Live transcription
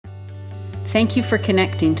Thank you for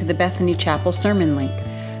connecting to the Bethany Chapel Sermon Link.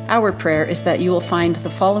 Our prayer is that you will find the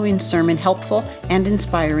following sermon helpful and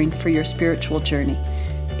inspiring for your spiritual journey.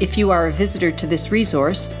 If you are a visitor to this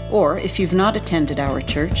resource, or if you've not attended our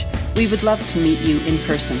church, we would love to meet you in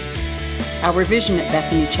person. Our vision at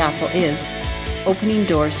Bethany Chapel is opening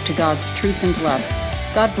doors to God's truth and love.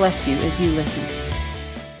 God bless you as you listen.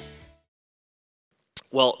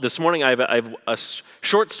 Well, this morning I have a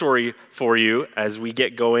short story for you as we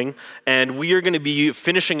get going, and we are going to be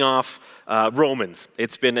finishing off Romans.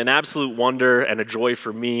 It's been an absolute wonder and a joy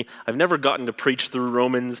for me. I've never gotten to preach through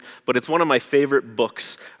Romans, but it's one of my favorite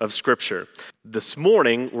books of Scripture. This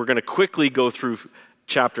morning, we're going to quickly go through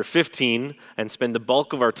chapter 15 and spend the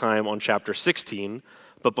bulk of our time on chapter 16.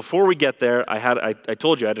 But before we get there, I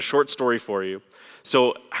told you I had a short story for you.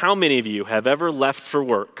 So how many of you have ever left for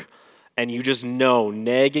work and you just know,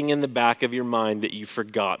 nagging in the back of your mind, that you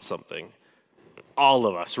forgot something? All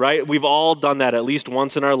of us, right? We've all done that at least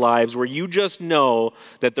once in our lives, where you just know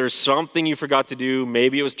that there's something you forgot to do.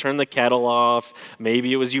 Maybe it was turn the kettle off.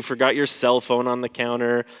 Maybe it was you forgot your cell phone on the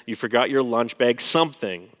counter. You forgot your lunch bag,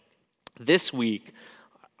 something. This week,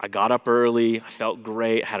 I got up early, I felt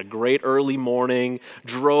great, had a great early morning,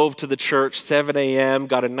 drove to the church, 7 a.m.,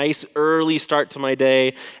 got a nice early start to my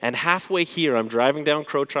day, and halfway here, I'm driving down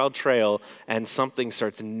Crowchild Trail, and something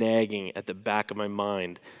starts nagging at the back of my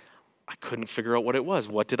mind. I couldn't figure out what it was.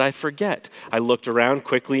 What did I forget? I looked around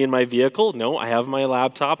quickly in my vehicle. No, I have my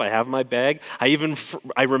laptop, I have my bag. I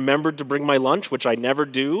remembered to bring my lunch, which I never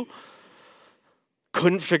do.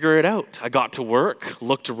 Couldn't figure it out. I got to work,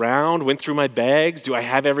 looked around, went through my bags. Do I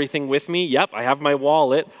have everything with me? Yep, I have my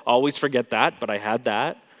wallet. Always forget that, but I had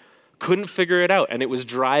that. Couldn't figure it out, and it was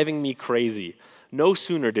driving me crazy. No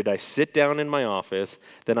sooner did I sit down in my office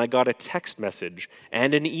than I got a text message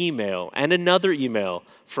and an email and another email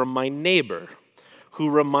from my neighbor who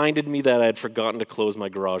reminded me that I had forgotten to close my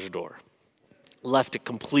garage door. Left it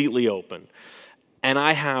completely open. And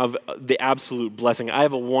I have the absolute blessing. I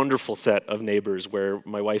have a wonderful set of neighbors where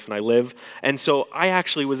my wife and I live. And so I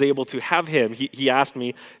actually was able to have him. He asked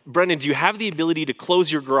me, Brennan, do you have the ability to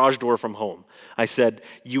close your garage door from home? I said,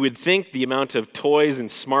 you would think the amount of toys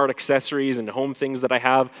and smart accessories and home things that I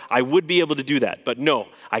have, I would be able to do that. But no,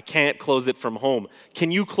 I can't close it from home.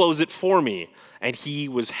 Can you close it for me? And he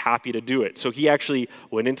was happy to do it. So he actually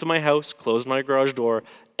went into my house, closed my garage door,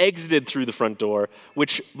 exited through the front door,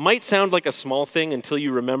 which might sound like a small thing until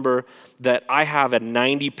you remember that I have a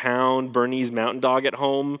 90-pound Bernese Mountain Dog at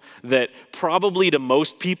home that probably to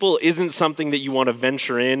most people isn't something that you want to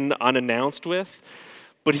venture in unannounced with.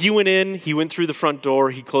 But he went in, he went through the front door,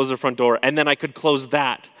 he closed the front door, and then I could close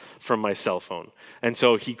that from my cell phone. And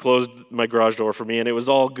so he closed my garage door for me, and it was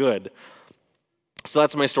all good. So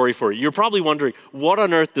that's my story for you. You're probably wondering, what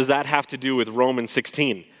on earth does that have to do with Romans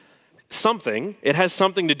 16? Something. It has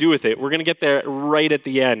something to do with it. We're going to get there right at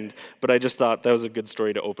the end, but I just thought that was a good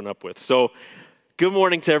story to open up with. So, good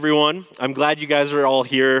morning to everyone. I'm glad you guys are all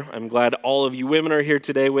here. I'm glad all of you women are here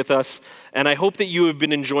today with us, and I hope that you have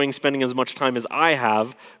been enjoying spending as much time as I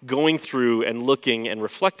have going through and looking and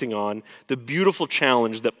reflecting on the beautiful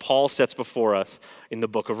challenge that Paul sets before us in the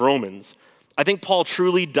book of Romans. I think Paul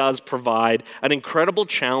truly does provide an incredible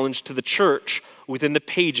challenge to the church within the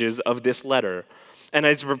pages of this letter. And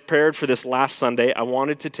as I prepared for this last Sunday, I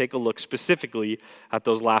wanted to take a look specifically at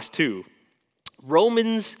those last two.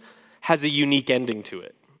 Romans has a unique ending to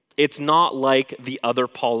it. It's not like the other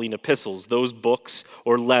Pauline epistles, those books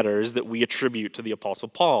or letters that we attribute to the Apostle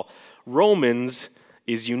Paul. Romans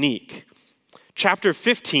is unique. Chapter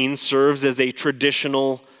 15 serves as a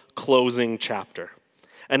traditional closing chapter.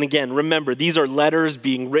 And again, remember, these are letters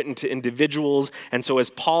being written to individuals, and so as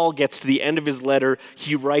Paul gets to the end of his letter,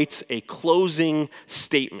 he writes a closing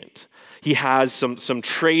statement. He has some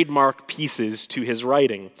trademark pieces to his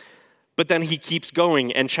writing. But then he keeps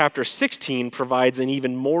going, and chapter 16 provides an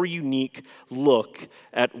even more unique look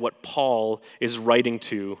at what Paul is writing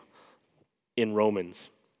to in Romans.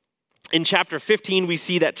 In chapter 15, we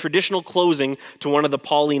see that traditional closing to one of the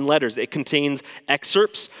Pauline letters. It contains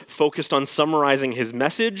excerpts focused on summarizing his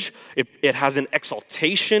message. It has an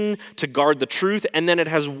exaltation to guard the truth, and then it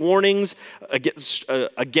has warnings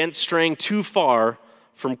against straying too far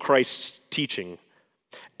from Christ's teaching.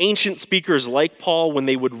 Ancient speakers like Paul, when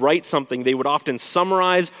they would write something, they would often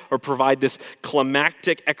summarize or provide this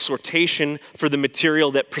climactic exhortation for the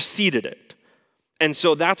material that preceded it. And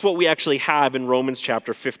so that's what we actually have in Romans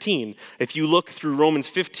chapter 15. If you look through Romans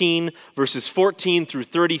 15, verses 14 through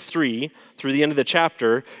 33, through the end of the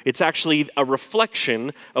chapter, it's actually a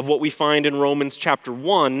reflection of what we find in Romans chapter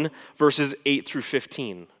 1, verses 8 through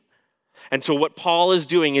 15. And so what Paul is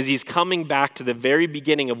doing is he's coming back to the very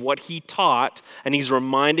beginning of what he taught, and he's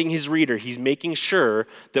reminding his reader, he's making sure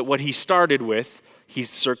that what he started with, he's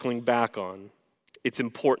circling back on. It's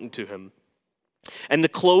important to him. And the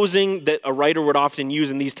closing that a writer would often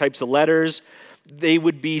use in these types of letters, they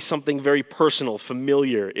would be something very personal,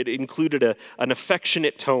 familiar. It included an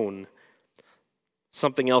affectionate tone,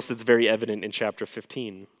 something else that's very evident in chapter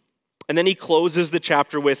 15. And then he closes the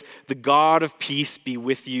chapter with, "The God of peace be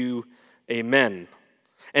with you, amen."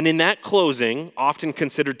 And in that closing, often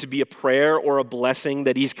considered to be a prayer or a blessing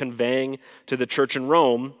that he's conveying to the church in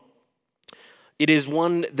Rome, it is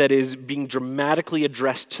one that is being dramatically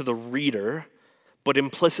addressed to the reader, but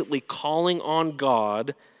implicitly calling on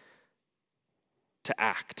God to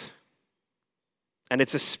act. And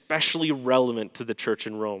it's especially relevant to the church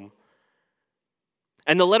in Rome.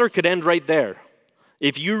 And the letter could end right there.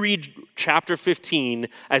 If you read chapter 15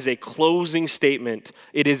 as a closing statement,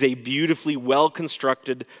 it is a beautifully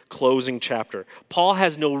well-constructed closing chapter. Paul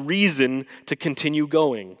has no reason to continue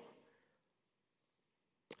going.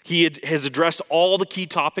 He has addressed all the key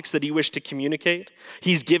topics that he wished to communicate.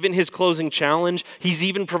 He's given his closing challenge. He's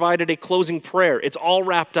even provided a closing prayer. It's all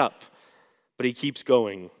wrapped up, but he keeps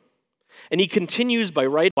going. And he continues by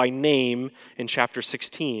writing by name in chapter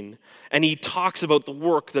 16, and he talks about the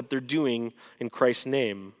work that they're doing in Christ's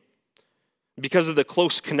name. Because of the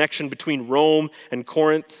close connection between Rome and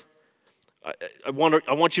Corinth, I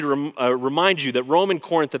want you to remind you that Rome and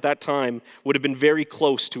Corinth at that time would have been very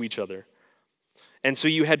close to each other. And so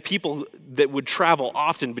you had people that would travel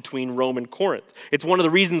often between Rome and Corinth. It's one of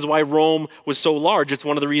the reasons why Rome was so large. It's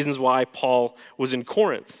one of the reasons why Paul was in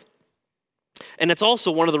Corinth. And it's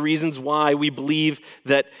also one of the reasons why we believe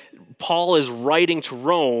that Paul is writing to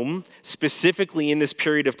Rome specifically in this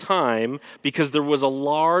period of time, because there was a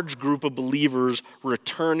large group of believers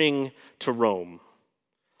returning to Rome.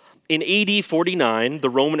 In AD 49,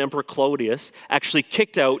 the Roman Emperor Claudius actually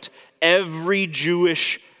kicked out every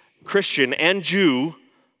Jewish Christian and Jew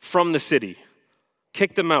from the city,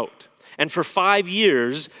 kicked them out. And for 5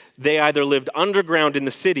 years, they either lived underground in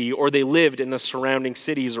the city or they lived in the surrounding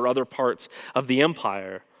cities or other parts of the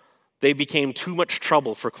empire. They became too much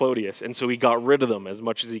trouble for Claudius, and so he got rid of them as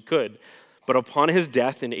much as he could. But upon his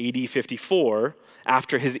death in AD 54,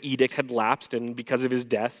 after his edict had lapsed and because of his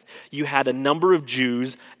death, you had a number of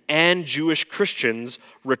Jews and Jewish Christians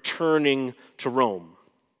returning to Rome.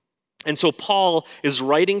 And so Paul is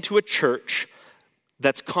writing to a church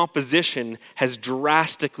that's composition has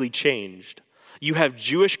drastically changed. You have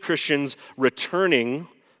Jewish Christians returning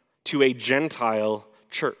to a Gentile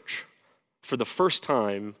church for the first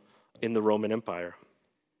time in the Roman Empire.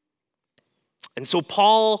 And so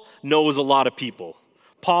Paul knows a lot of people.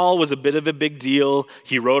 Paul was a bit of a big deal.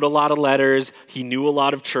 He wrote a lot of letters. He knew a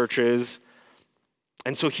lot of churches.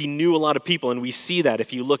 And so he knew a lot of people. And we see that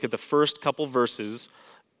if you look at the first couple verses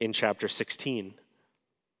in chapter 16.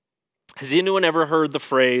 Has anyone ever heard the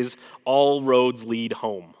phrase, "all roads lead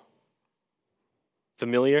home"?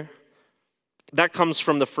 Familiar? That comes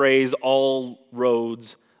from the phrase, "all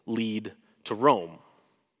roads lead to Rome,"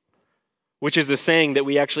 which is the saying that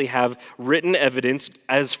we actually have written evidence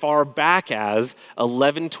as far back as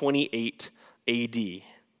 1128 AD.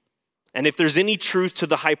 And if there's any truth to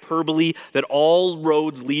the hyperbole that all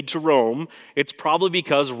roads lead to Rome, it's probably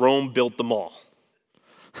because Rome built them all.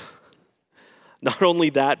 Not only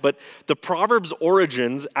that, but the Proverbs'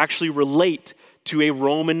 origins actually relate to a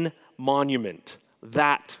Roman monument,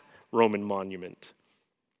 that Roman monument.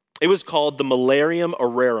 It was called the Millennium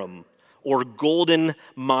Aurarum, or Golden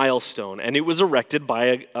Milestone, and it was erected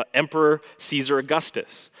by Emperor Caesar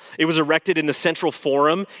Augustus. It was erected in the Central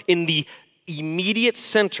Forum in the immediate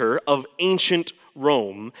center of ancient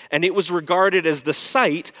Rome, and it was regarded as the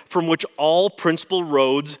site from which all principal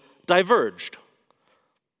roads diverged.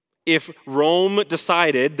 If Rome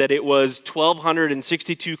decided that it was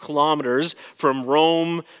 1,262 kilometers from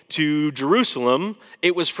Rome to Jerusalem,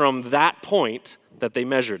 it was from that point that they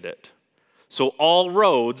measured it. So all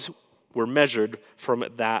roads were measured from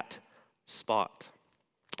that spot.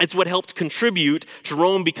 It's what helped contribute to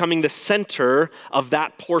Rome becoming the center of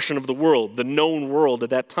that portion of the world, the known world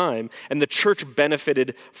at that time, and the church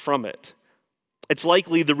benefited from it. It's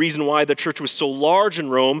likely the reason why the church was so large in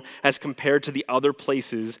Rome as compared to the other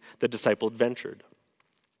places the disciple had ventured.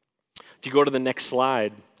 If you go to the next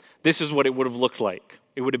slide, this is what it would have looked like.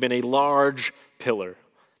 It would have been a large pillar.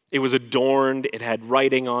 It was adorned, it had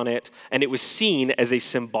writing on it, and it was seen as a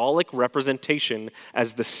symbolic representation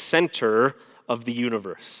as the center of the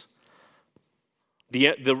universe.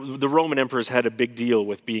 The Roman emperors had a big deal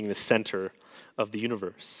with being the center of the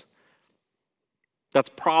universe. That's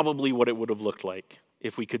probably what it would have looked like.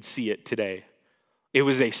 if we could see it today. It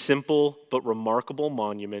was a simple but remarkable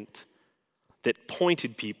monument that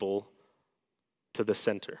pointed people to the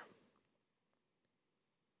center.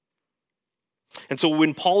 And so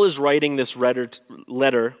when Paul is writing this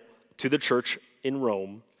letter to the church in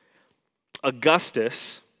Rome,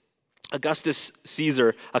 Augustus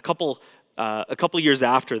Caesar, a couple years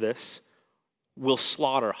after this, will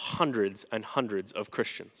slaughter hundreds and hundreds of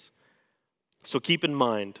Christians. So keep in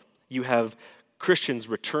mind, you have Christians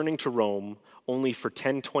returning to Rome only for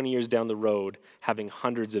 10, 20 years down the road, having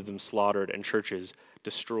hundreds of them slaughtered and churches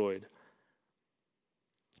destroyed.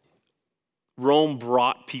 Rome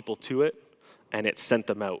brought people to it, and it sent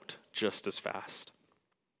them out just as fast.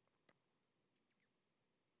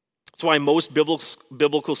 That's why most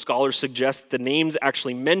biblical scholars suggest the names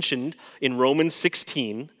actually mentioned in Romans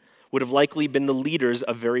 16 would have likely been the leaders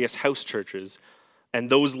of various house churches, and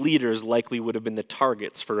those leaders likely would have been the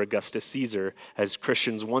targets for Augustus Caesar as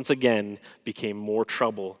Christians once again became more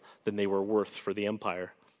trouble than they were worth for the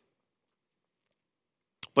empire.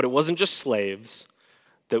 But it wasn't just slaves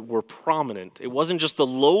that were prominent. It wasn't just the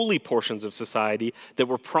lowly portions of society that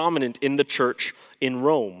were prominent in the church in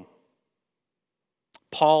Rome.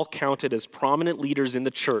 Paul counted as prominent leaders in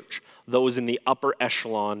the church those in the upper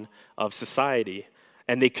echelon of society,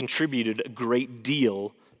 and they contributed a great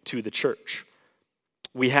deal to the church.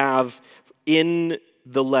 We have in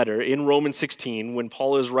the letter, in Romans 16, when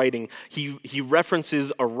Paul is writing, he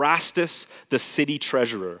references Erastus, the city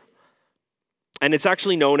treasurer. And it's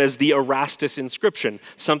actually known as the Erastus inscription,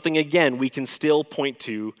 something, again, we can still point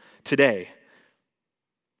to today.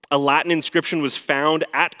 A Latin inscription was found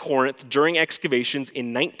at Corinth during excavations in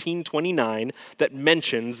 1929 that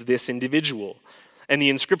mentions this individual. And the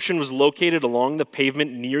inscription was located along the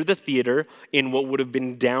pavement near the theater in what would have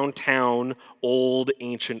been downtown old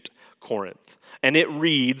ancient Corinth. And it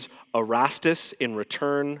reads, Erastus, in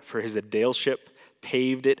return for his aedileship,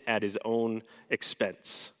 paved it at his own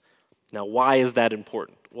expense. Now, why is that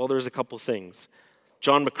important? Well, there's a couple things.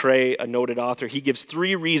 John McCrae, a noted author, he gives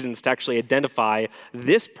 3 reasons to actually identify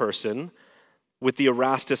this person with the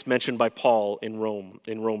Erastus mentioned by Paul in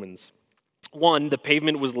Romans. 1, the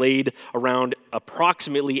pavement was laid around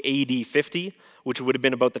approximately AD 50, which would have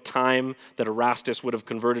been about the time that Erastus would have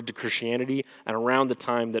converted to Christianity and around the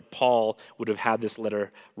time that Paul would have had this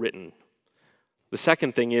letter written. The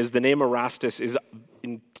second thing is the name Erastus is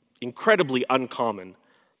incredibly uncommon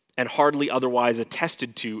and hardly otherwise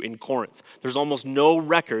attested to in Corinth. There's almost no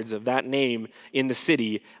records of that name in the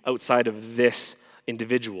city outside of this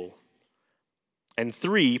individual. And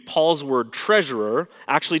 3, Paul's word treasurer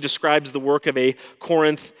actually describes the work of a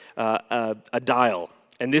Corinth aedile.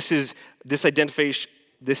 And this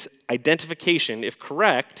identification, if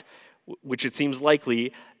correct, which it seems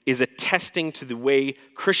likely, is attesting to the way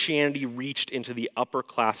Christianity reached into the upper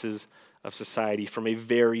classes of society from a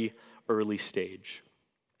very early stage.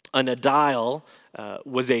 An aedile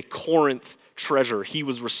was a Corinth treasurer. He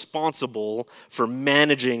was responsible for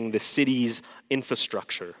managing the city's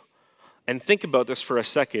infrastructure. And think about this for a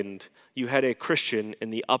second. You had a Christian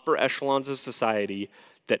in the upper echelons of society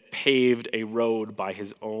that paved a road by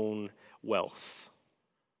his own wealth.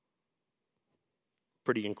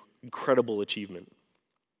 Pretty incredible achievement.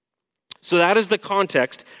 So that is the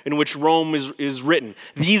context in which Rome is written.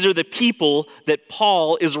 These are the people that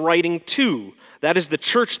Paul is writing to. That is the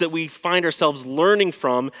church that we find ourselves learning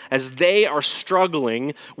from as they are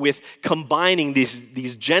struggling with combining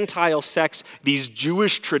these Gentile sects, these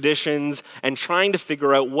Jewish traditions, and trying to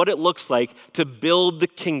figure out what it looks like to build the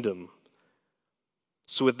kingdom.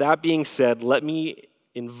 So with that being said, let me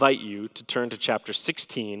invite you to turn to chapter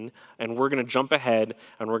 16, and we're going to jump ahead,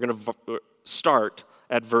 and we're going to start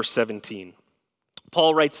at verse 17.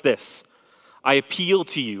 Paul writes this, I appeal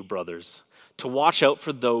to you, brothers, to watch out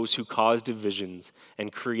for those who cause divisions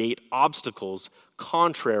and create obstacles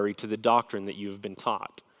contrary to the doctrine that you have been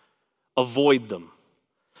taught. Avoid them.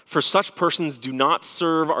 For such persons do not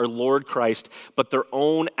serve our Lord Christ, but their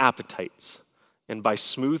own appetites. And by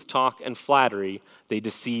smooth talk and flattery, they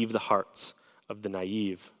deceive the hearts of the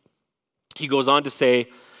naive. He goes on to say,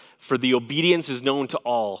 for the obedience is known to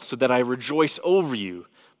all, so that I rejoice over you.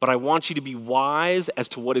 But I want you to be wise as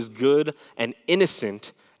to what is good and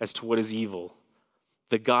innocent as to what is evil.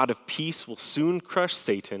 The God of peace will soon crush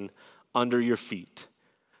Satan under your feet.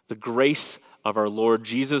 The grace of our Lord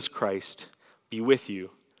Jesus Christ be with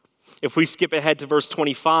you. If we skip ahead to verse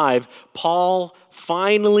 25, Paul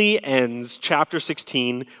finally ends chapter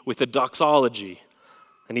 16 with a doxology.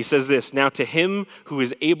 And he says this, "Now to him who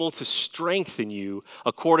is able to strengthen you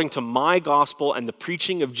according to my gospel and the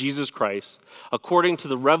preaching of Jesus Christ, according to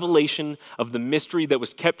the revelation of the mystery that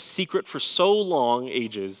was kept secret for so long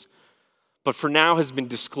ages, but for now has been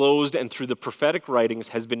disclosed and through the prophetic writings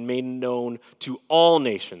has been made known to all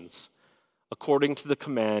nations, according to the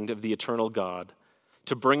command of the eternal God,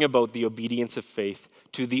 to bring about the obedience of faith.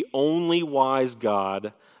 To the only wise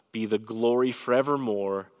God be the glory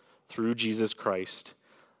forevermore through Jesus Christ.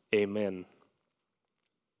 Amen."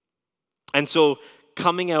 And so,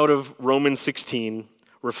 coming out of Romans 16,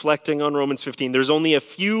 reflecting on Romans 15, there's only a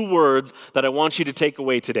few words that I want you to take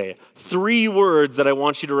away today. 3 words that I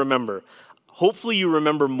want you to remember. Hopefully you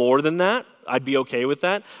remember more than that. I'd be okay with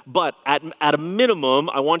that. But at a minimum,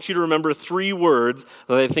 I want you to remember 3 words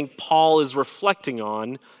that I think Paul is reflecting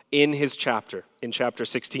on in his chapter, in chapter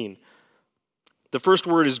 16. The first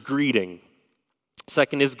word is greeting.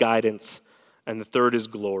 Second is guidance. And the third is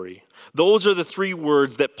glory. Those are the 3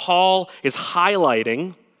 words that Paul is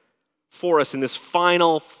highlighting for us in this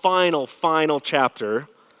final chapter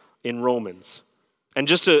in Romans. And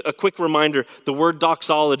just a quick reminder, the word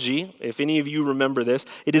doxology, if any of you remember this,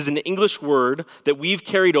 it is an English word that we've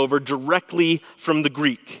carried over directly from the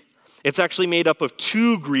Greek. It's actually made up of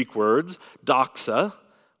 2 Greek words, doxa,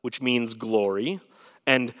 which means glory,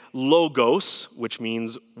 and logos, which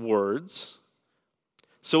means words.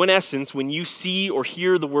 So in essence, when you see or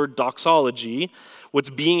hear the word doxology,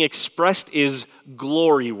 what's being expressed is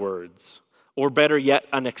glory words, or better yet,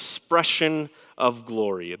 an expression of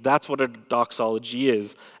glory. That's what a doxology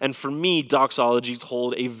is. And for me, doxologies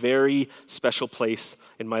hold a very special place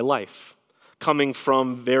in my life. Coming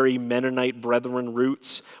from very Mennonite brethren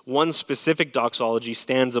roots, one specific doxology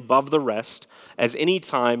stands above the rest, as any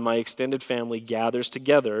time my extended family gathers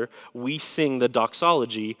together, we sing the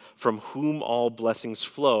doxology, "From whom all blessings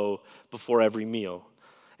flow," before every meal.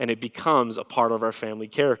 And it becomes a part of our family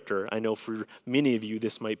character. I know for many of you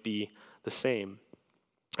this might be the same.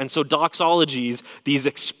 And so doxologies, these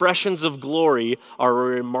expressions of glory, are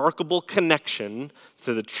a remarkable connection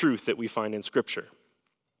to the truth that we find in Scripture.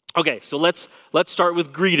 Okay, so let's start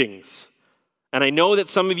with greetings. And I know that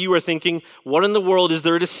some of you are thinking, what in the world is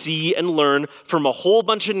there to see and learn from a whole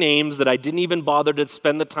bunch of names that I didn't even bother to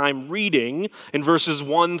spend the time reading in verses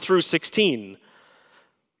 1 through 16?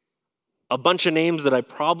 A bunch of names that I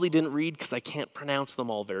probably didn't read because I can't pronounce them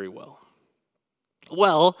all very well.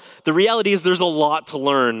 Well, the reality is there's a lot to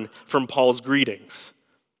learn from Paul's greetings.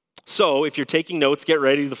 So if you're taking notes, get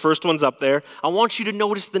ready. The first one's up there. I want you to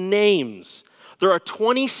notice the names. There are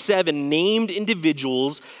 27 named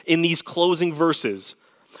individuals in these closing verses.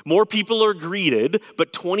 More people are greeted,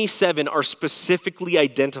 but 27 are specifically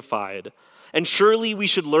identified. And surely we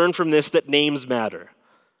should learn from this that names matter.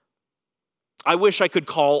 I wish I could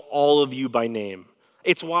call all of you by name.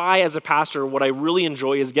 It's why, as a pastor, what I really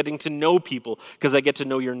enjoy is getting to know people, because I get to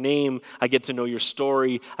know your name, I get to know your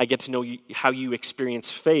story, I get to know how you experience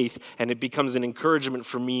faith, and it becomes an encouragement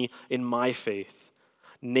for me in my faith.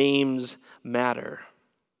 Names matter.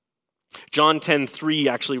 John 10:3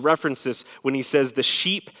 actually references this when he says, "The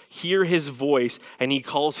sheep hear his voice, and he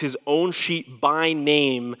calls his own sheep by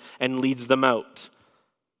name and leads them out."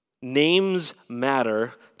 Names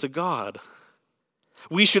matter to God.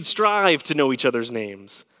 We should strive to know each other's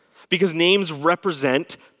names because names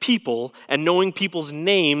represent people, and knowing people's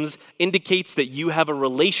names indicates that you have a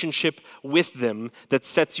relationship with them that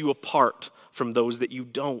sets you apart from those that you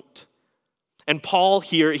don't. And Paul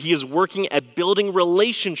here, he is working at building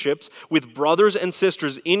relationships with brothers and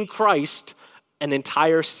sisters in Christ an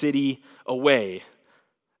entire city away.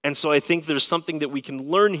 And so I think there's something that we can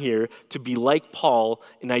learn here to be like Paul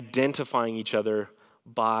in identifying each other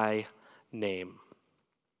by name.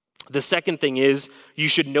 The second thing is you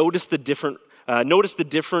should notice the different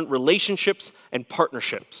relationships and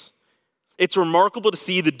partnerships. It's remarkable to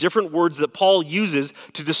see the different words that Paul uses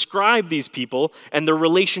to describe these people and their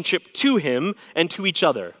relationship to him and to each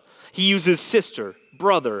other. He uses sister,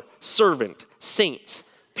 brother, servant, saints,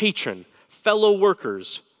 patron, fellow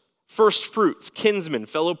workers, first fruits, kinsmen,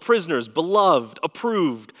 fellow prisoners, beloved,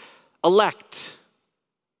 approved, elect.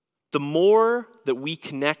 The more that we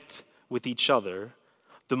connect with each other,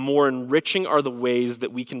 the more enriching are the ways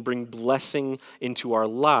that we can bring blessing into our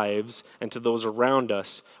lives and to those around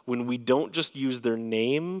us when we don't just use their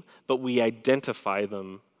name, but we identify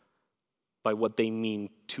them by what they mean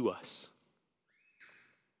to us.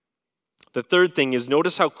 The third thing is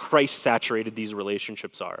notice how Christ-saturated these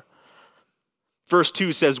relationships are. Verse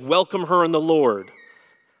 2 says, "Welcome her in the Lord."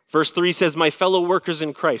 Verse 3 says, my fellow workers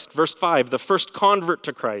in Christ. Verse 5, the first convert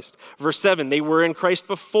to Christ. Verse 7, they were in Christ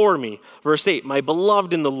before me. Verse 8, my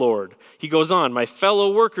beloved in the Lord. He goes on, my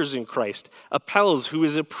fellow workers in Christ. Apelles, who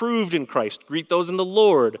is approved in Christ. Greet those in the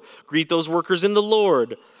Lord. Greet those workers in the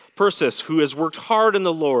Lord. Persis, who has worked hard in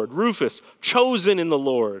the Lord. Rufus, chosen in the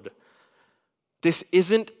Lord. This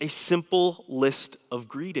isn't a simple list of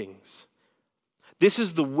greetings. This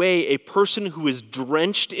is the way a person who is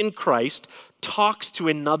drenched in Christ talks to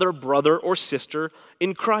another brother or sister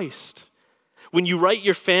in Christ. When you write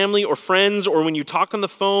your family or friends, or when you talk on the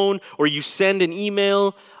phone, or you send an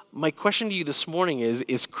email, my question to you this morning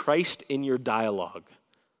is Christ in your dialogue?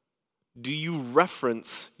 Do you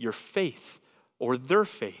reference your faith or their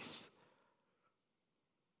faith?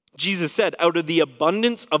 Jesus said, out of the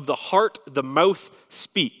abundance of the heart, the mouth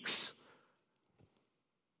speaks.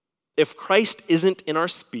 If Christ isn't in our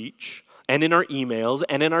speech, and in our emails,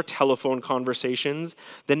 and in our telephone conversations,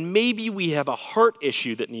 then maybe we have a heart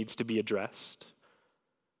issue that needs to be addressed.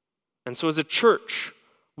 And so as a church,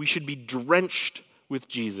 we should be drenched with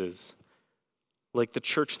Jesus, like the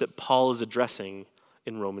church that Paul is addressing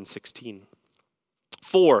in Romans 16.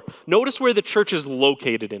 4, notice where the church is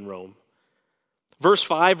located in Rome. Verse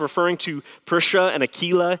 5, referring to Prisca and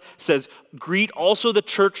Aquila, says, greet also the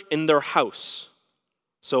church in their house.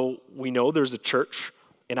 So we know there's a church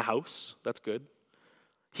in a house. That's good.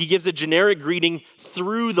 He gives a generic greeting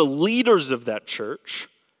through the leaders of that church.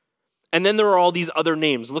 And then there are all these other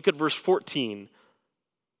names. Look at verse 14.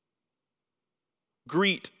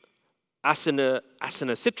 Greet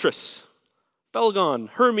Asinacitris, Phlegon,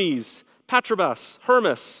 Hermes, Patrobas,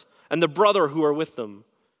 Hermas, and the brother who are with them.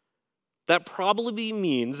 That probably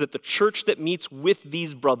means that the church that meets with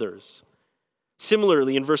these brothers.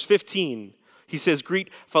 Similarly, in verse 15, he says, greet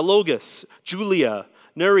Philologus, Julia,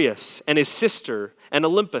 Nereus, and his sister, and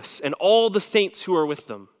Olympus, and all the saints who are with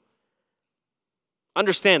them.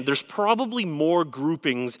 Understand, there's probably more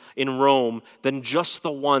groupings in Rome than just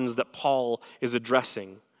the ones that Paul is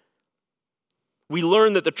addressing. We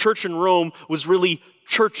learn that the church in Rome was really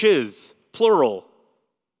churches, plural,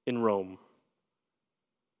 in Rome.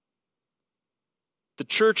 The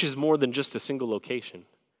church is more than just a single location.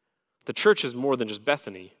 The church is more than just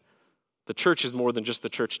Bethany. The church is more than just the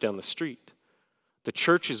church down the street. The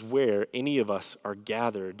church is where any of us are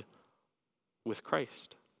gathered with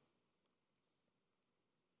Christ.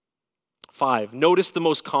 5, notice the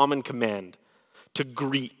most common command, to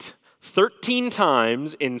greet. 13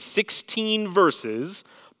 times in 16 verses,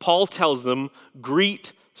 Paul tells them,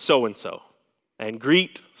 greet so-and-so, and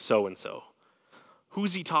greet so-and-so.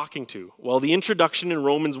 Who's he talking to? Well, the introduction in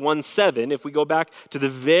Romans 1:7, if we go back to the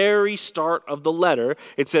very start of the letter,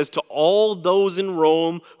 it says, to all those in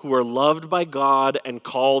Rome who are loved by God and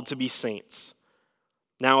called to be saints.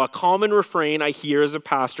 Now, a common refrain I hear as a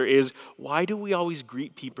pastor is, why do we always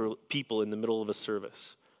greet people in the middle of a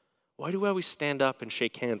service? Why do we always stand up and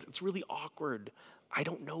shake hands? It's really awkward. I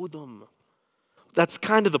don't know them. That's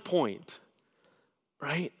kind of the point,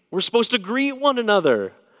 right? We're supposed to greet one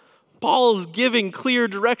another. Paul's giving clear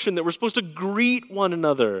direction that we're supposed to greet one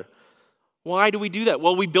another. Why do we do that?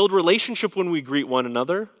 Well, we build relationship when we greet one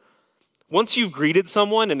another. Once you've greeted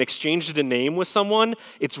someone and exchanged a name with someone,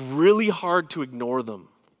 it's really hard to ignore them.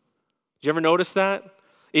 Did you ever notice that?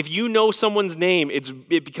 If you know someone's name,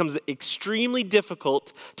 it becomes extremely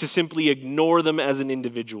difficult to simply ignore them as an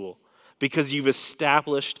individual because you've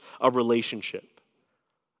established a relationship.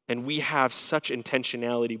 And we have such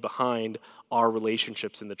intentionality behind our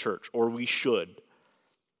relationships in the church, or we should.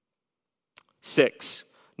 6,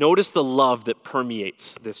 notice the love that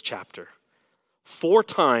permeates this chapter. 4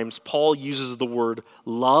 times, Paul uses the word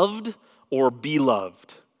loved or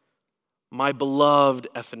beloved. My beloved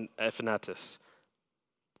Ephanetus.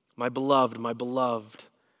 My beloved, my beloved.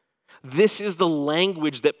 This is the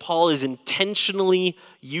language that Paul is intentionally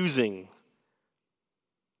using.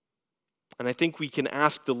 And I think we can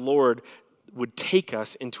ask the Lord would take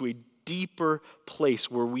us into a deeper place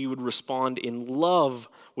where we would respond in love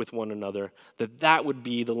with one another, that would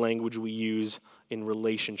be the language we use in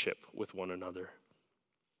relationship with one another.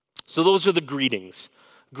 So those are the greetings.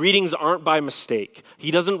 Greetings aren't by mistake. He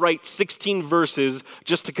doesn't write 16 verses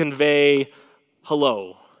just to convey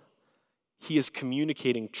hello. He is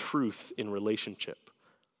communicating truth in relationship.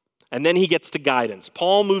 And then he gets to guidance.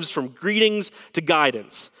 Paul moves from greetings to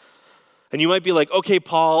guidance. And you might be like, okay,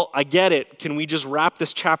 Paul, I get it. Can we just wrap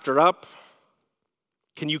this chapter up?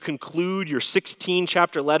 Can you conclude your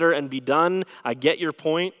 16-chapter letter and be done? I get your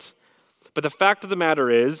point. But the fact of the matter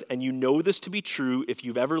is, and you know this to be true if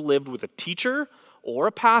you've ever lived with a teacher or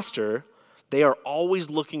a pastor, they are always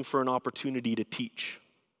looking for an opportunity to teach.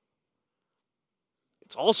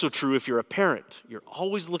 It's also true if you're a parent. You're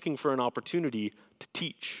always looking for an opportunity to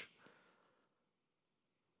teach.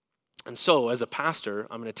 And so, as a pastor,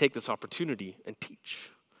 I'm going to take this opportunity and teach.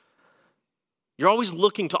 You're always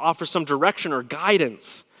looking to offer some direction or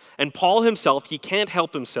guidance. And Paul himself, he can't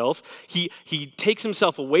help himself. He takes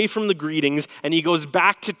himself away from the greetings and he goes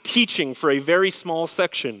back to teaching for a very small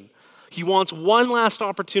section. He wants one last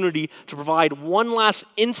opportunity to provide one last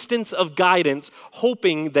instance of guidance,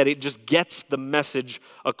 hoping that it just gets the message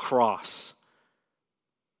across.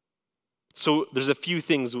 So there's a few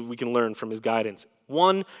things we can learn from his guidance.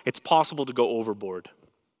 One, it's possible to go overboard.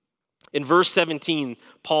 In verse 17,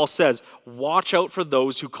 Paul says, "Watch out for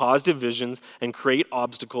those who cause divisions and create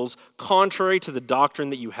obstacles contrary to the doctrine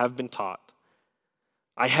that you have been taught."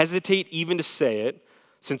 I hesitate even to say it,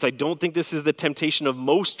 since I don't think this is the temptation of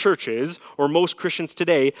most churches or most Christians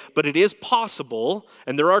today, but it is possible,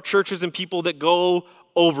 and there are churches and people that go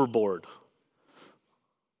overboard.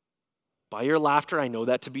 By your laughter, I know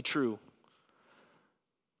that to be true.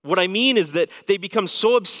 What I mean is that they become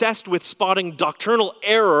so obsessed with spotting doctrinal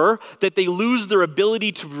error that they lose their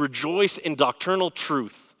ability to rejoice in doctrinal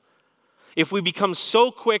truth. If we become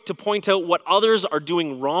so quick to point out what others are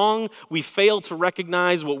doing wrong, we fail to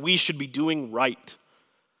recognize what we should be doing right.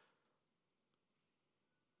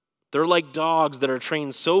 They're like dogs that are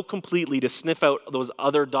trained so completely to sniff out those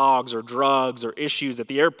other dogs or drugs or issues at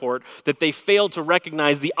the airport that they fail to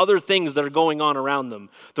recognize the other things that are going on around them.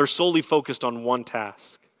 They're solely focused on one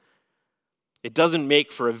task. It doesn't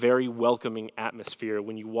make for a very welcoming atmosphere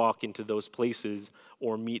when you walk into those places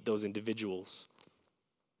or meet those individuals.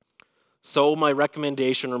 So my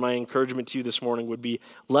recommendation or my encouragement to you this morning would be,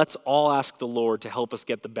 let's all ask the Lord to help us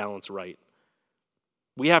get the balance right.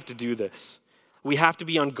 We have to do this. We have to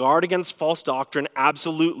be on guard against false doctrine,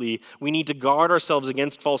 absolutely. We need to guard ourselves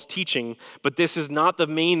against false teaching, but this is not the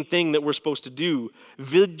main thing that we're supposed to do.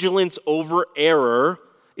 Vigilance over error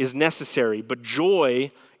is necessary, but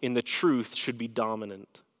joy in the truth should be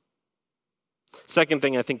dominant. Second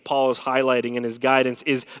thing I think Paul is highlighting in his guidance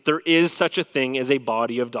is there is such a thing as a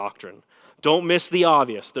body of doctrine. Don't miss the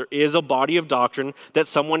obvious. There is a body of doctrine that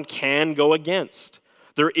someone can go against.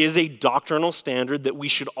 There is a doctrinal standard that we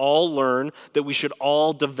should all learn, that we should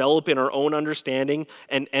all develop in our own understanding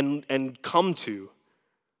and come to.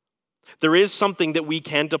 There is something that we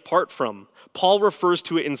can depart from. Paul refers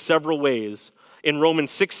to it in several ways. In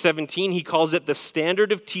Romans 6:17, he calls it the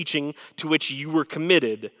standard of teaching to which you were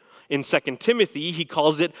committed. In 2 Timothy, he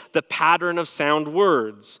calls it the pattern of sound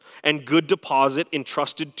words and good deposit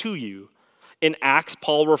entrusted to you. In Acts,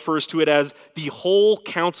 Paul refers to it as the whole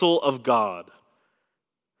counsel of God.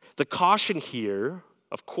 The caution here,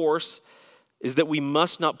 of course, is that we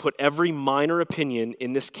must not put every minor opinion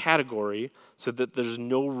in this category so that there's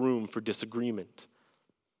no room for disagreement.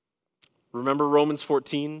 Remember Romans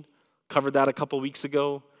 14? Covered that a couple weeks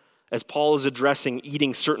ago. As Paul is addressing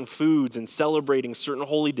eating certain foods and celebrating certain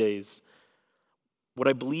holy days, what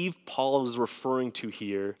I believe Paul is referring to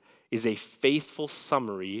here is a faithful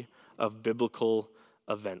summary of biblical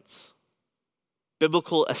events,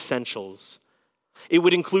 biblical essentials. It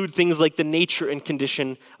would include things like the nature and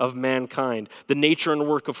condition of mankind, the nature and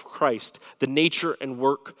work of Christ, the nature and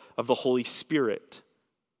work of the Holy Spirit,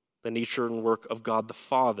 the nature and work of God the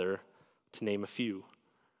Father, to name a few.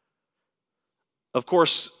 Of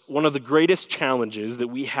course, one of the greatest challenges that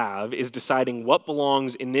we have is deciding what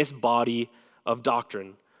belongs in this body of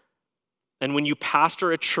doctrine. And when you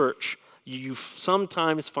pastor a church, you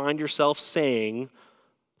sometimes find yourself saying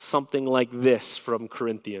something like this from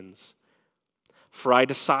Corinthians: "For I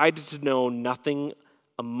decided to know nothing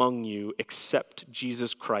among you except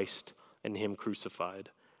Jesus Christ and him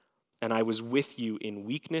crucified. And I was with you in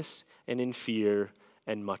weakness and in fear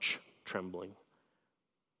and much trembling."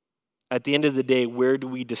 At the end of the day, where do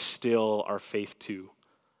we distill our faith to?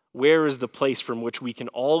 Where is the place from which we can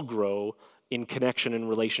all grow in connection and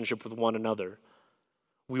relationship with one another?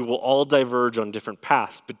 We will all diverge on different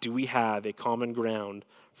paths, but do we have a common ground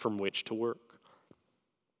from which to work?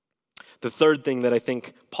 The third thing that I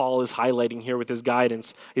think Paul is highlighting here with his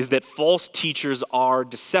guidance is that false teachers are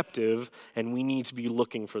deceptive and we need to be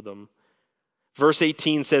looking for them. Verse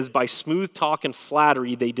 18 says, "By smooth talk and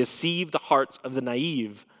flattery, they deceive the hearts of the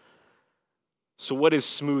naive." So what is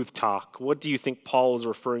smooth talk? What do you think Paul is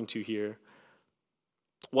referring to here?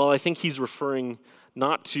 Well, I think he's referring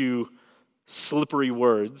not to slippery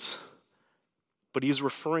words, but he's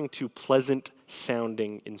referring to pleasant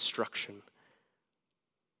sounding instruction.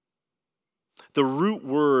 The root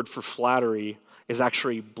word for flattery is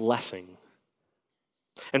actually blessing.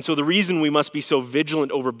 And so the reason we must be so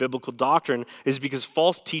vigilant over biblical doctrine is because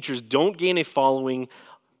false teachers don't gain a following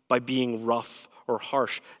by being rough or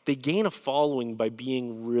harsh. They gain a following by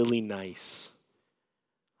being really nice.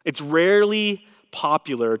 It's rarely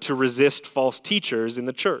popular to resist false teachers in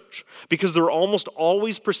the church because they're almost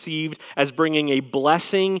always perceived as bringing a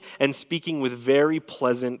blessing and speaking with very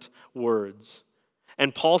pleasant words.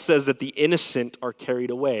 And Paul says that the innocent are carried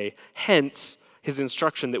away, hence his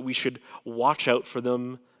instruction that we should watch out for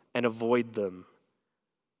them and avoid them.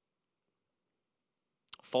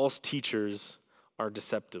 False teachers are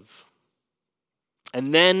deceptive.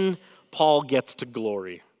 And then Paul gets to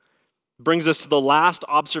glory. Brings us to the last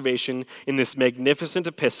observation in this magnificent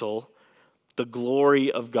epistle, the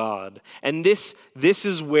glory of God. And this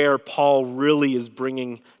is where Paul really is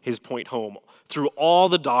bringing his point home. Through all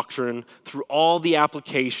the doctrine, through all the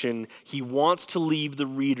application, he wants to leave the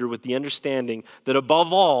reader with the understanding that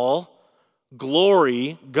above all,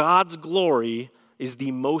 glory, God's glory, is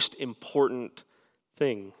the most important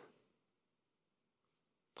thing.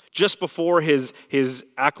 Just before his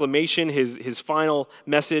acclamation, his final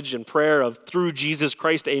message and prayer of through Jesus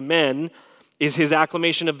Christ, amen, is his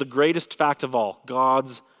acclamation of the greatest fact of all,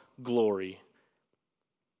 God's glory.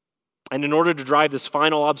 And in order to drive this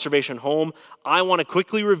final observation home, I want to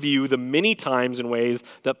quickly review the many times and ways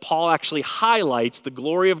that Paul actually highlights the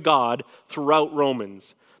glory of God throughout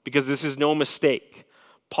Romans, because this is no mistake.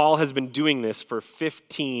 Paul has been doing this for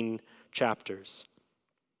 15 chapters.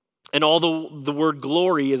 And although the word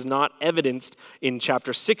glory is not evidenced in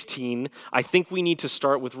chapter 16, I think we need to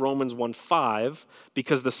start with Romans 1:5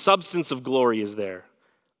 because the substance of glory is there.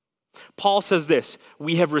 Paul says this,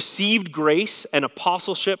 we have received grace and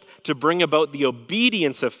apostleship to bring about the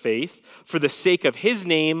obedience of faith for the sake of his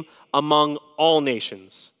name among all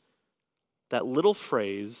nations. That little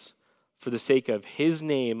phrase, for the sake of his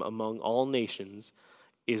name among all nations,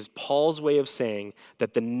 is Paul's way of saying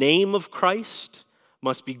that the name of Christ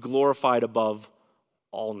must be glorified above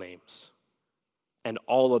all names and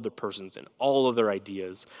all other persons and all other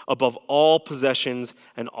ideas, above all possessions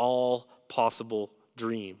and all possible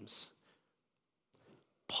dreams.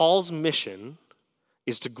 Paul's mission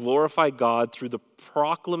is to glorify God through the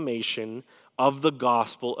proclamation of the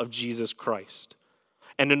gospel of Jesus Christ.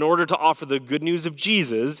 And in order to offer the good news of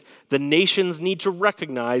Jesus, the nations need to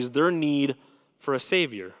recognize their need for a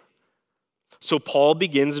Savior. So Paul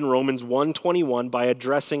begins in Romans 1:21 by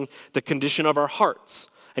addressing the condition of our hearts.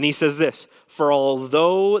 And he says this, for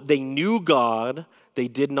although they knew God, they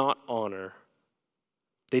did not honor.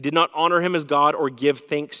 They did not honor him as God or give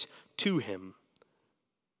thanks to him.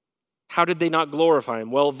 How did they not glorify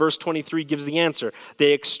him? Well, verse 23 gives the answer.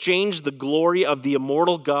 They exchanged the glory of the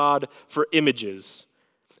immortal God for images.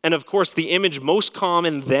 And of course, the image most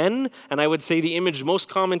common then, and I would say the image most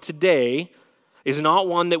common today, is not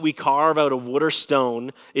one that we carve out of wood or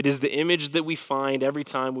stone. It is the image that we find every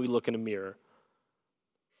time we look in a mirror.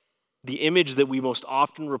 The image that we most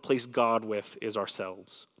often replace God with is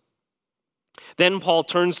ourselves. Then Paul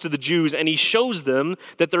turns to the Jews and he shows them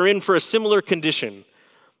that they're in for a similar condition.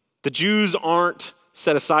 The Jews aren't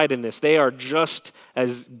set aside in this. They are just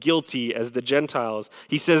as guilty as the Gentiles.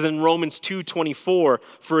 He says in Romans 2:24,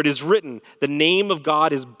 for it is written, the name of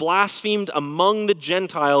God is blasphemed among the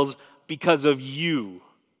Gentiles because of you.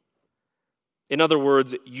 In other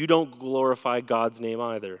words, you don't glorify God's name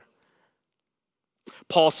either.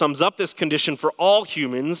 Paul sums up this condition for all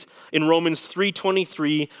humans in Romans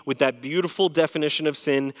 3:23 with that beautiful definition of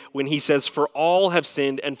sin when he says, for all have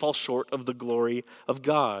sinned and fall short of the glory of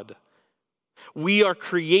God. We are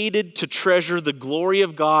created to treasure the glory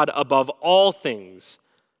of God above all things.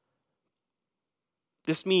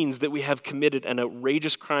 This means that we have committed an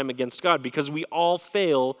outrageous crime against God because we all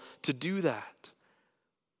fail to do that.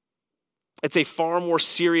 It's a far more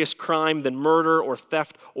serious crime than murder or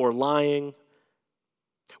theft or lying.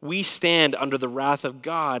 We stand under the wrath of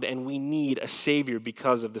God and we need a Savior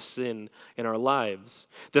because of the sin in our lives.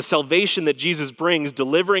 The salvation that Jesus brings,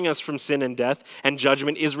 delivering us from sin and death and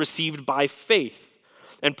judgment, is received by faith.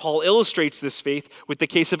 And Paul illustrates this faith with the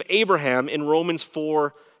case of Abraham in Romans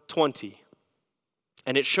 4:20.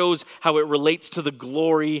 And it shows how it relates to the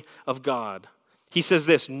glory of God. He says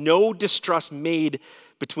this, no distrust made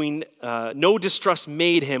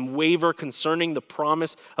him waver concerning the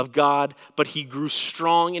promise of God, but he grew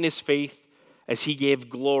strong in his faith as he gave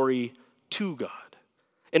glory to God.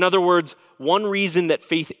 In other words, one reason that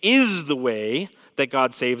faith is the way that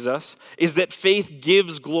God saves us is that faith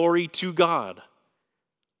gives glory to God.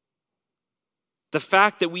 The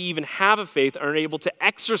fact that we even have a faith and are able to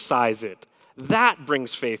exercise it, that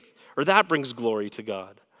brings faith, or that brings glory to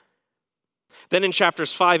God. Then in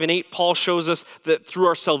chapters 5 and 8, Paul shows us that through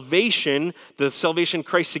our salvation, the salvation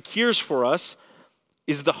Christ secures for us,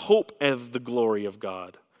 is the hope of the glory of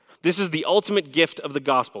God. This is the ultimate gift of the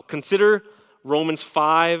gospel. Consider Romans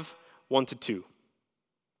 5, 1-2.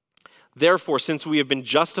 Therefore, since we have been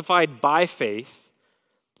justified by faith,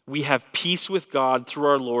 we have peace with God through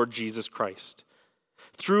our Lord Jesus Christ.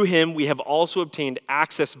 Through him, we have also obtained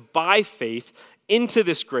access by faith into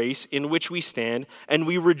this grace in which we stand, and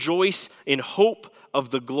we rejoice in hope of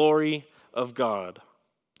the glory of God.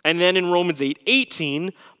 And then in Romans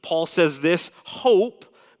 8:18, Paul says this: hope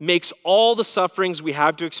makes all the sufferings we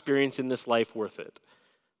have to experience in this life worth it.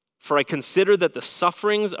 For I consider that the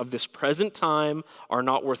sufferings of this present time are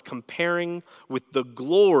not worth comparing with the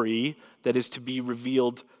glory that is to be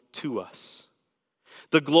revealed to us.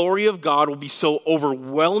 The glory of God will be so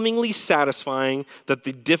overwhelmingly satisfying that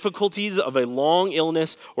the difficulties of a long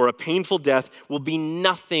illness or a painful death will be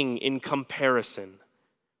nothing in comparison.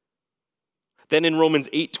 Then in Romans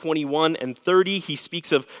 8:21 and 30, he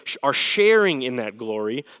speaks of our sharing in that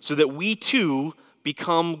glory so that we too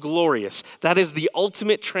become glorious. That is the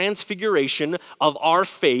ultimate transfiguration of our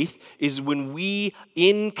faith, is when we,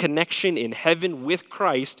 in connection in heaven with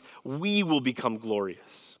Christ, we will become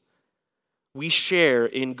glorious. We share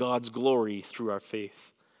in God's glory through our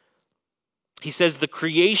faith. He says the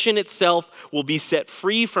creation itself will be set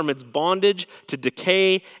free from its bondage to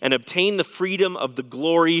decay and obtain the freedom of the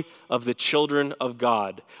glory of the children of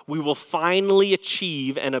God. We will finally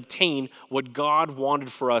achieve and obtain what God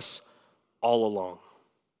wanted for us all along.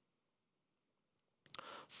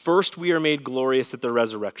 First, we are made glorious at the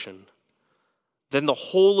resurrection. Then the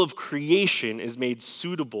whole of creation is made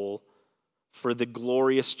suitable for the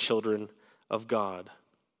glorious children of God.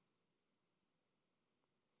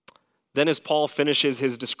 Then as Paul finishes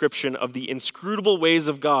his description of the inscrutable ways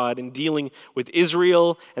of God in dealing with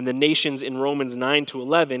Israel and the nations in Romans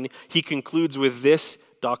 9-11, he concludes with this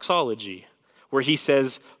doxology, where he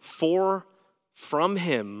says, "For from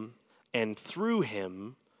him and through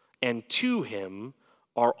him and to him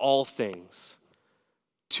are all things.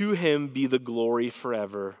 To him be the glory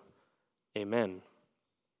forever. Amen."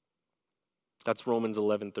 That's Romans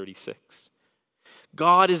 11:36.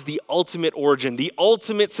 God is the ultimate origin, the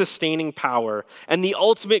ultimate sustaining power, and the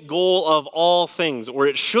ultimate goal of all things, or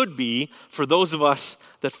it should be for those of us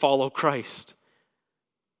that follow Christ.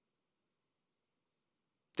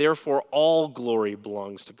 Therefore, all glory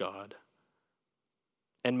belongs to God,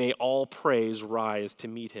 and may all praise rise to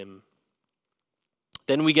meet him.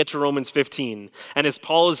 Then we get to Romans 15, and as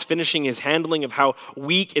Paul is finishing his handling of how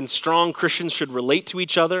weak and strong Christians should relate to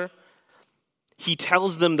each other, he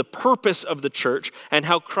tells them the purpose of the church and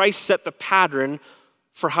how Christ set the pattern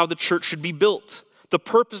for how the church should be built. The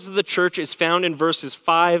purpose of the church is found in verses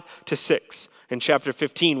 5-6 in chapter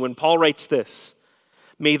 15, when Paul writes this: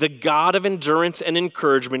 "May the God of endurance and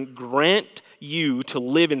encouragement grant you to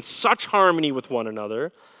live in such harmony with one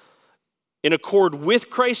another, in accord with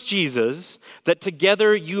Christ Jesus, that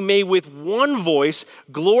together you may with one voice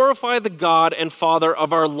glorify the God and Father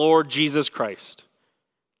of our Lord Jesus Christ."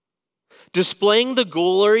 Displaying the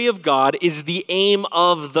glory of God is the aim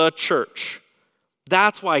of the church.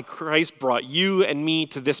 That's why Christ brought you and me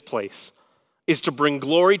to this place, is to bring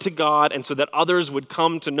glory to God and so that others would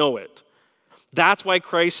come to know it. That's why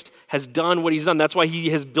Christ has done what he's done. That's why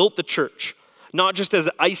he has built the church, not just as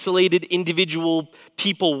isolated individual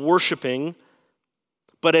people worshiping,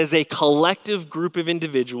 but as a collective group of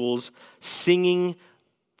individuals singing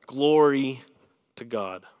glory to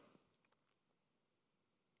God.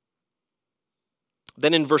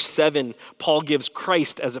 Then in verse 7, Paul gives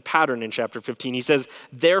Christ as a pattern in chapter 15. He says,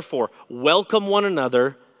 "Therefore, welcome one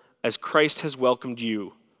another as Christ has welcomed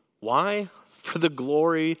you." Why? For the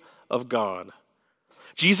glory of God.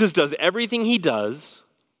 Jesus does everything he does,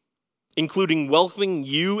 including welcoming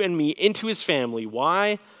you and me into his family.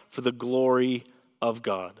 Why? For the glory of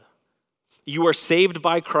God. You are saved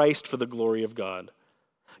by Christ for the glory of God.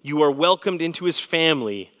 You are welcomed into his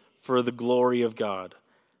family for the glory of God.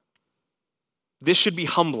 This should be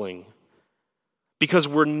humbling, because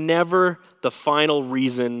we're never the final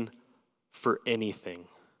reason for anything.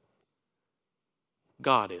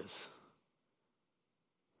 God is.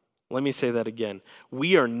 Let me say that again.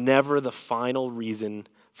 We are never the final reason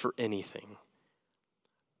for anything.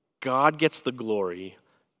 God gets the glory,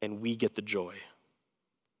 and we get the joy.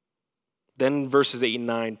 Then in verses 8 and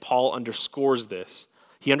 9, Paul underscores this.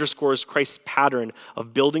 He underscores Christ's pattern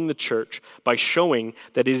of building the church by showing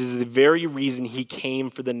that it is the very reason he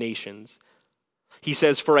came for the nations. He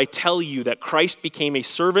says, "For I tell you that Christ became a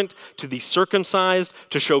servant to the circumcised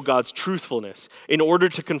to show God's truthfulness, in order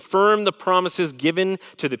to confirm the promises given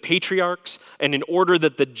to the patriarchs, and in order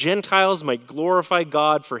that the Gentiles might glorify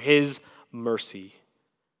God for his mercy."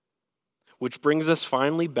 which brings us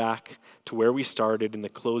finally back to where we started in the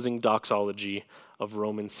closing doxology of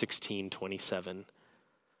Romans 16:27.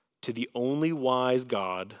 To the only wise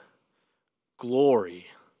God, glory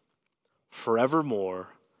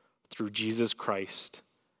forevermore through Jesus Christ.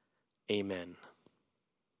 Amen.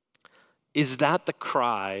 Is that the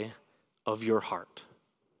cry of your heart?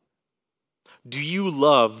 Do you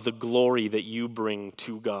love the glory that you bring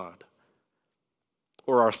to God?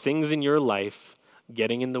 Or are things in your life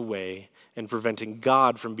getting in the way and preventing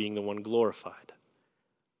God from being the one glorified?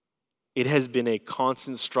 It has been a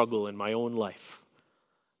constant struggle in my own life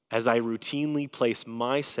as I routinely place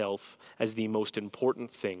myself as the most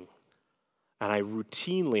important thing. And I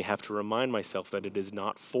routinely have to remind myself that it is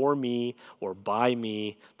not for me or by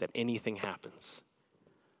me that anything happens.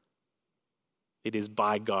 It is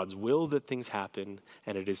by God's will that things happen,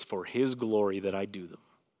 and it is for His glory that I do them.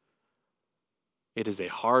 It is a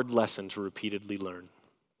hard lesson to repeatedly learn.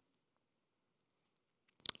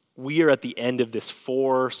 We are at the end of this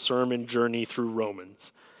 4-sermon journey through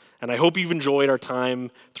Romans, and I hope you've enjoyed our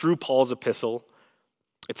time through Paul's epistle.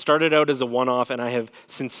 It started out as a one-off, and I have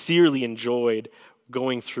sincerely enjoyed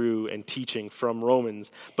going through and teaching from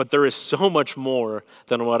Romans, but there is so much more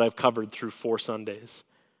than what I've covered through 4 Sundays.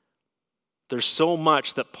 There's so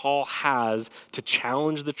much that Paul has to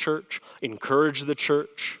challenge the church, encourage the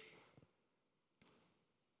church.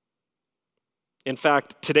 In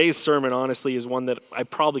fact, today's sermon, honestly, is one that I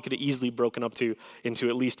probably could have easily broken up into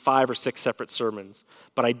at least 5 or 6 separate sermons,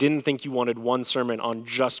 but I didn't think you wanted one sermon on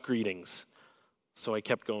just greetings, so I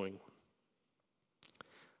kept going.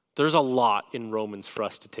 There's a lot in Romans for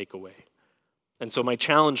us to take away. And so my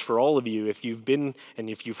challenge for all of you, if you've been and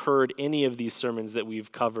if you've heard any of these sermons that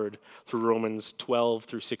we've covered through Romans 12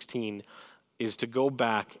 through 16, is to go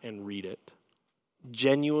back and read it.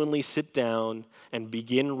 Genuinely sit down and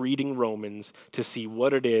begin reading Romans to see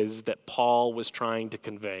what it is that Paul was trying to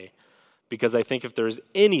convey. Because I think if there's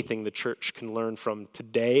anything the church can learn from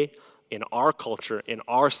today, in our culture, in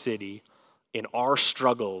our city, in our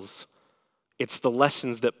struggles, it's the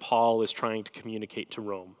lessons that Paul is trying to communicate to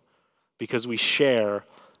Rome. Because we share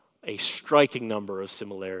a striking number of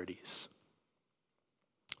similarities.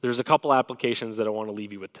 There's a couple applications that I want to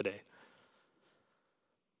leave you with today.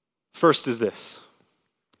 First is this.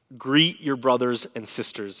 Greet your brothers and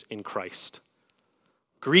sisters in Christ.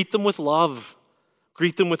 Greet them with love.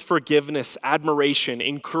 Greet them with forgiveness, admiration,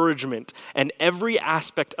 encouragement, and every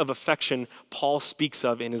aspect of affection Paul speaks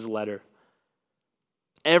of in his letter.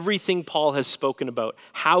 Everything Paul has spoken about,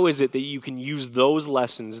 how is it that you can use those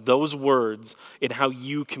lessons, those words, in how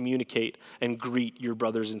you communicate and greet your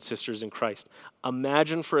brothers and sisters in Christ?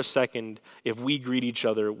 Imagine for a second if we greet each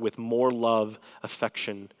other with more love,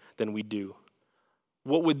 affection than we do.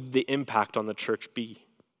 What would the impact on the church be?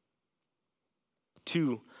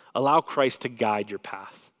 2, allow Christ to guide your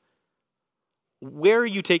path. Where are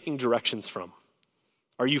you taking directions from?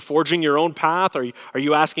 Are you forging your own path? Are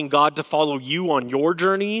you asking God to follow you on your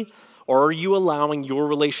journey? Or are you allowing your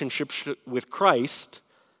relationship with Christ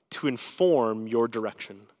to inform your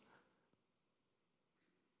direction?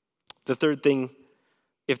 The third thing,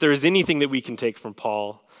 if there is anything that we can take from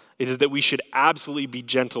Paul, it is that we should absolutely be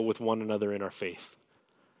gentle with one another in our faith.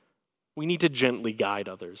 We need to gently guide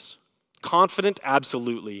others. Confident,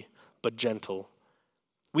 absolutely, but gentle.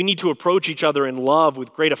 We need to approach each other in love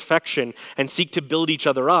with great affection and seek to build each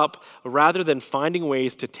other up rather than finding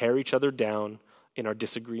ways to tear each other down in our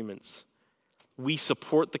disagreements. We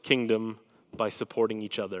support the kingdom by supporting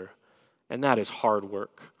each other, and that is hard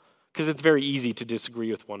work because it's very easy to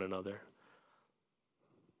disagree with one another.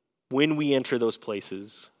 When we enter those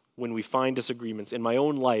places, when we find disagreements, in my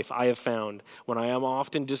own life, I have found when I am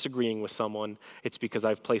often disagreeing with someone, it's because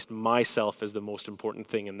I've placed myself as the most important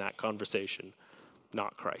thing in that conversation,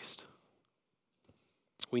 not Christ.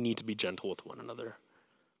 We need to be gentle with one another.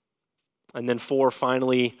 And then 4,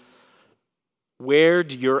 finally, where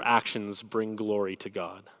do your actions bring glory to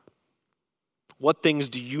God? What things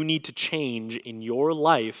do you need to change in your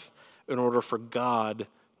life in order for God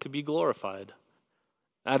to be glorified?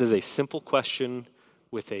 That is a simple question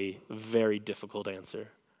with a very difficult answer.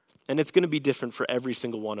 And it's going to be different for every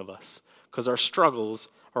single one of us because our struggles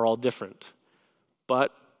are all different.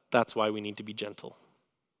 But that's why we need to be gentle.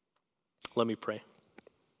 Let me pray.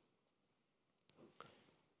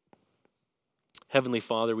 Heavenly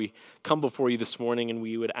Father, we come before you this morning and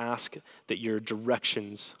we would ask that your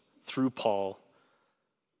directions through Paul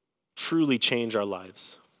truly change our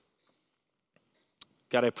lives.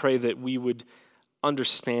 God, I pray that we would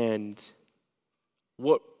understand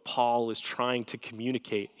what Paul is trying to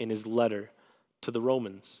communicate in his letter to the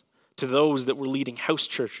Romans, to those that were leading house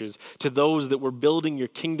churches, to those that were building your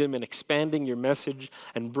kingdom and expanding your message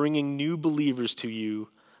and bringing new believers to you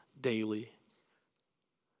daily.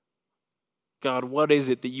 God, what is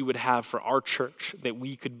it that you would have for our church that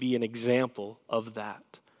we could be an example of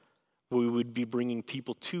that? We would be bringing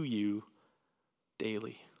people to you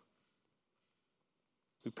daily.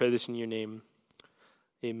 We pray this in your name.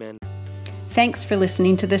 Amen. Thanks for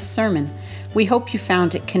listening to this sermon. We hope you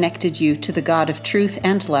found it connected you to the God of truth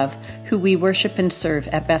and love, who we worship and serve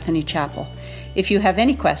at Bethany Chapel. If you have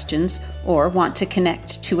any questions or want to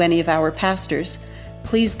connect to any of our pastors,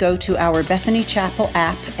 please go to our Bethany Chapel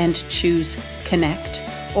app and choose Connect,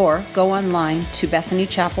 or go online to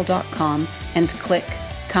bethanychapel.com and click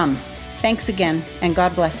Come. Thanks again, and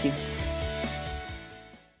God bless you.